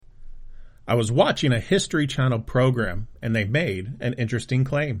I was watching a History Channel program, and they made an interesting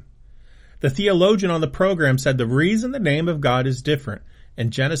claim. The theologian on the program said the reason the name of God is different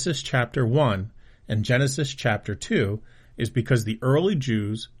in Genesis chapter 1 and Genesis chapter 2 is because the early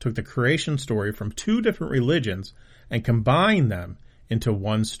Jews took the creation story from two different religions and combined them into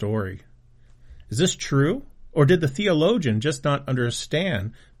one story. Is this true, or did the theologian just not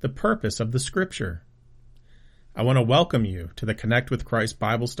understand the purpose of the scripture? I want to welcome you to the Connect with Christ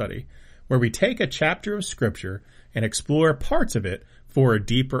Bible study, where we take a chapter of scripture and explore parts of it for a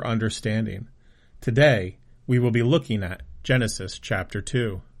deeper understanding. Today, we will be looking at Genesis chapter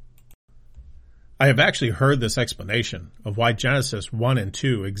 2. I have actually heard this explanation of why Genesis 1 and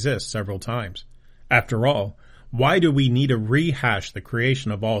 2 exist several times. After all, why do we need to rehash the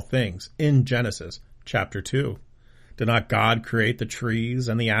creation of all things in Genesis chapter 2? Did not God create the trees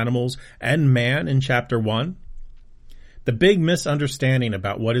and the animals and man in chapter 1? The big misunderstanding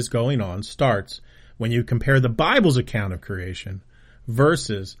about what is going on starts when you compare the Bible's account of creation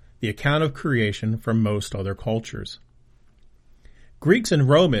versus the account of creation from most other cultures. Greeks and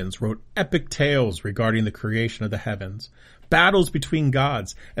Romans wrote epic tales regarding the creation of the heavens, battles between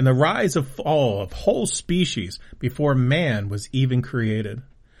gods, and the rise and fall of whole species before man was even created.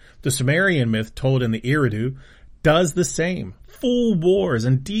 The Sumerian myth told in the Eridu does the same, full wars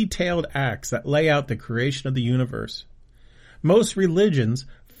and detailed acts that lay out the creation of the universe. Most religions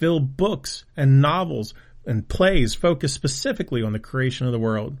fill books and novels and plays focused specifically on the creation of the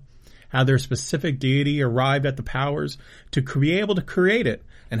world, how their specific deity arrived at the powers to be able to create it,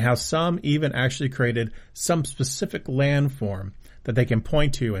 and how some even actually created some specific landform that they can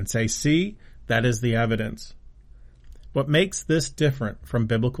point to and say, see, that is the evidence. What makes this different from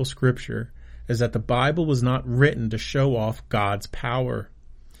biblical scripture is that the Bible was not written to show off God's power.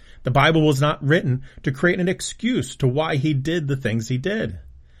 The Bible was not written to create an excuse to why he did the things he did.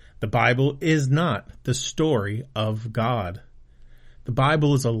 The Bible is not the story of God. The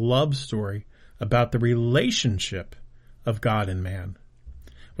Bible is a love story about the relationship of God and man.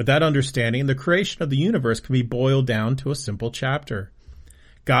 With that understanding, the creation of the universe can be boiled down to a simple chapter.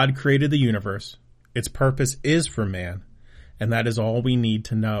 God created the universe. Its purpose is for man, and that is all we need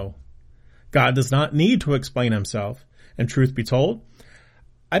to know. God does not need to explain himself, and truth be told,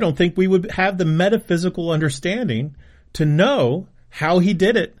 I don't think we would have the metaphysical understanding to know how he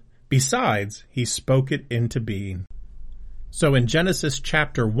did it. Besides, he spoke it into being. So in Genesis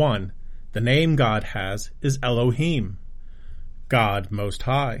chapter 1, the name God has is Elohim, God Most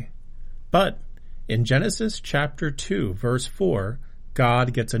High. But in Genesis chapter 2, verse 4,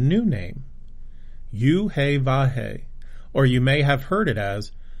 God gets a new name, Yuh-Vah, or you may have heard it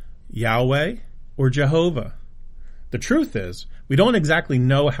as Yahweh or Jehovah. The truth is, we don't exactly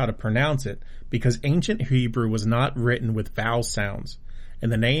know how to pronounce it because ancient Hebrew was not written with vowel sounds,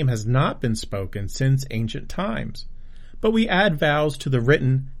 and the name has not been spoken since ancient times. But we add vowels to the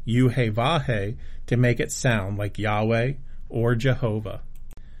written Yuh-Vah to make it sound like Yahweh or Jehovah.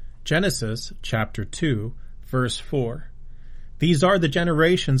 Genesis chapter 2, verse 4. These are the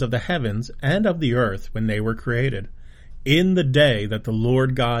generations of the heavens and of the earth when they were created, in the day that the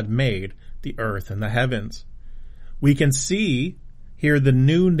Lord God made the earth and the heavens. We can see here the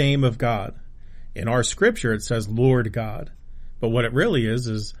new name of God. In our scripture it says Lord God, but what it really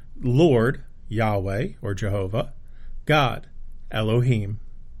is Lord, Yahweh or Jehovah, God, Elohim.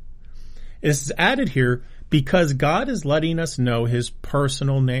 It is added here because God is letting us know his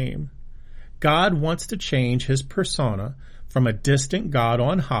personal name. God wants to change his persona from a distant God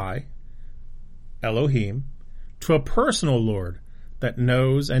on high, Elohim, to a personal Lord that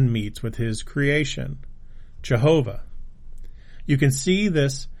knows and meets with his creation, Jehovah. You can see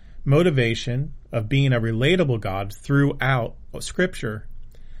this motivation of being a relatable God throughout Scripture.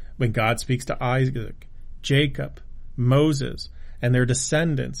 When God speaks to Isaac, Jacob, Moses, and their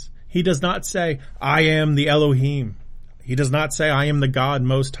descendants, he does not say, I am the Elohim. He does not say, I am the God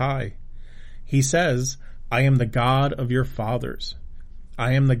Most High. He says, I am the God of your fathers.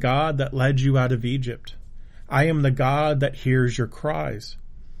 I am the God that led you out of Egypt. I am the God that hears your cries.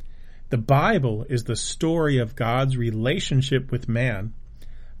 The Bible is the story of God's relationship with man,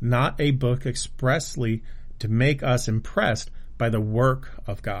 not a book expressly to make us impressed by the work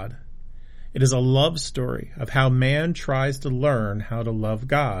of God. It is a love story of how man tries to learn how to love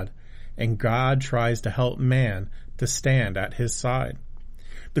God, and God tries to help man to stand at his side.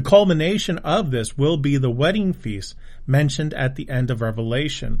 The culmination of this will be the wedding feast mentioned at the end of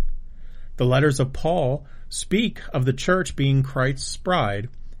Revelation. The letters of Paul speak of the church being Christ's bride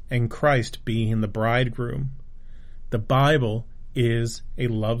and Christ being the bridegroom. The Bible is a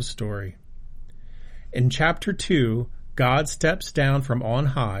love story. In chapter 2, God steps down from on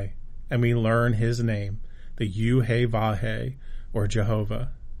high and we learn his name, the Yud-Heh-Vah-Heh, or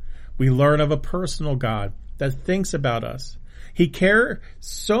Jehovah. We learn of a personal God that thinks about us. He cares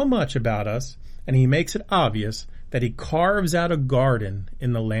so much about us, and he makes it obvious that he carves out a garden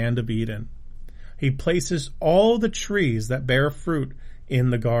in the land of Eden. He places all the trees that bear fruit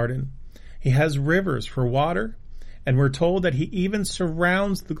in the garden. He has rivers for water, and we're told that he even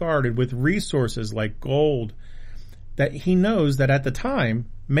surrounds the garden with resources like gold that he knows that at the time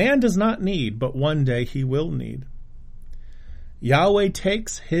man does not need, but one day he will need. Yahweh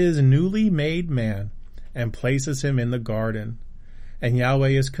takes his newly made man and places him in the garden, and Yahweh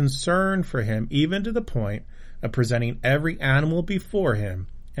is concerned for him even to the point of presenting every animal before him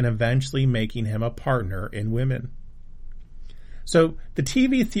and eventually making him a partner in women. So the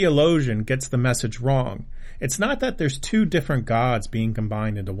TV theologian gets the message wrong. It's not that there's two different gods being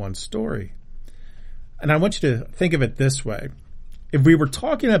combined into one story. And I want you to think of it this way. If we were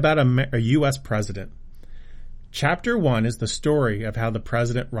talking about a U.S. president, Chapter 1 is the story of how the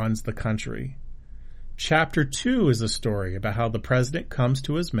president runs the country. Chapter 2 is the story about how the president comes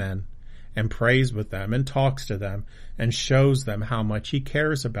to his men and prays with them and talks to them and shows them how much he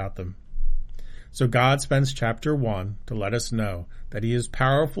cares about them. So God spends chapter 1 to let us know that he is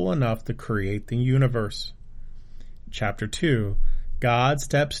powerful enough to create the universe. Chapter 2, God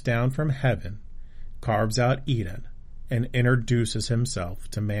steps down from heaven, carves out Eden, and introduces himself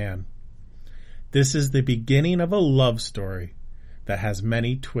to man. This is the beginning of a love story that has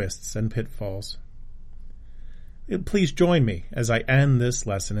many twists and pitfalls. Please join me as I end this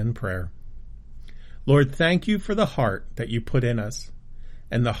lesson in prayer. Lord, thank you for the heart that you put in us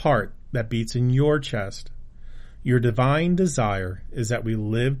and the heart that beats in your chest. Your divine desire is that we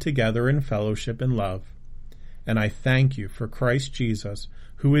live together in fellowship and love. And I thank you for Christ Jesus,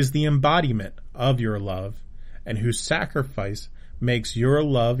 who is the embodiment of your love and whose sacrifice makes your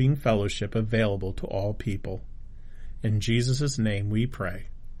loving fellowship available to all people. In Jesus' name we pray.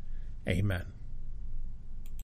 Amen.